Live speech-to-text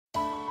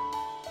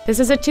This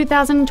is a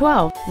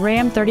 2012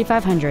 Ram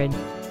 3500.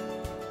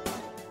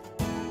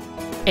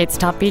 Its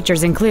top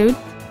features include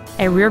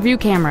a rear-view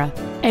camera,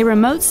 a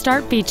remote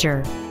start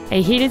feature,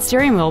 a heated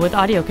steering wheel with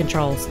audio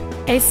controls,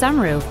 a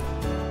sunroof,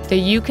 the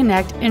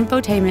Uconnect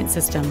infotainment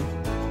system,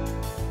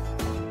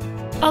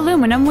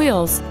 aluminum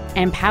wheels,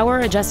 and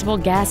power-adjustable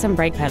gas and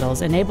brake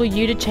pedals enable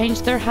you to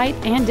change their height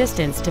and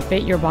distance to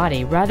fit your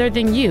body rather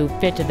than you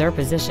fit to their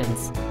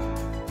positions.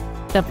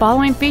 The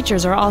following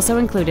features are also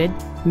included: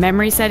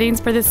 memory settings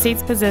for the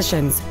seat's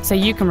positions so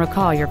you can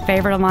recall your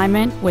favorite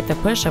alignment with the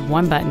push of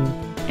one button,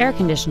 air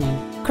conditioning,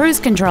 cruise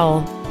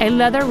control, a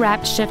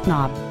leather-wrapped shift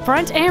knob,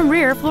 front and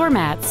rear floor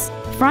mats,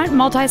 front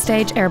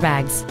multi-stage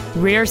airbags,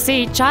 rear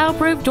seat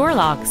child-proof door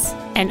locks,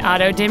 an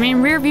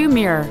auto-dimming rear-view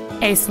mirror,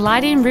 a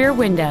sliding rear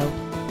window,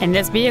 and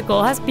this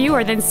vehicle has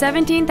fewer than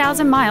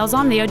 17,000 miles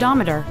on the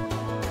odometer.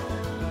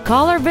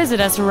 Call or visit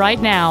us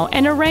right now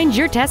and arrange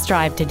your test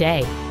drive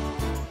today.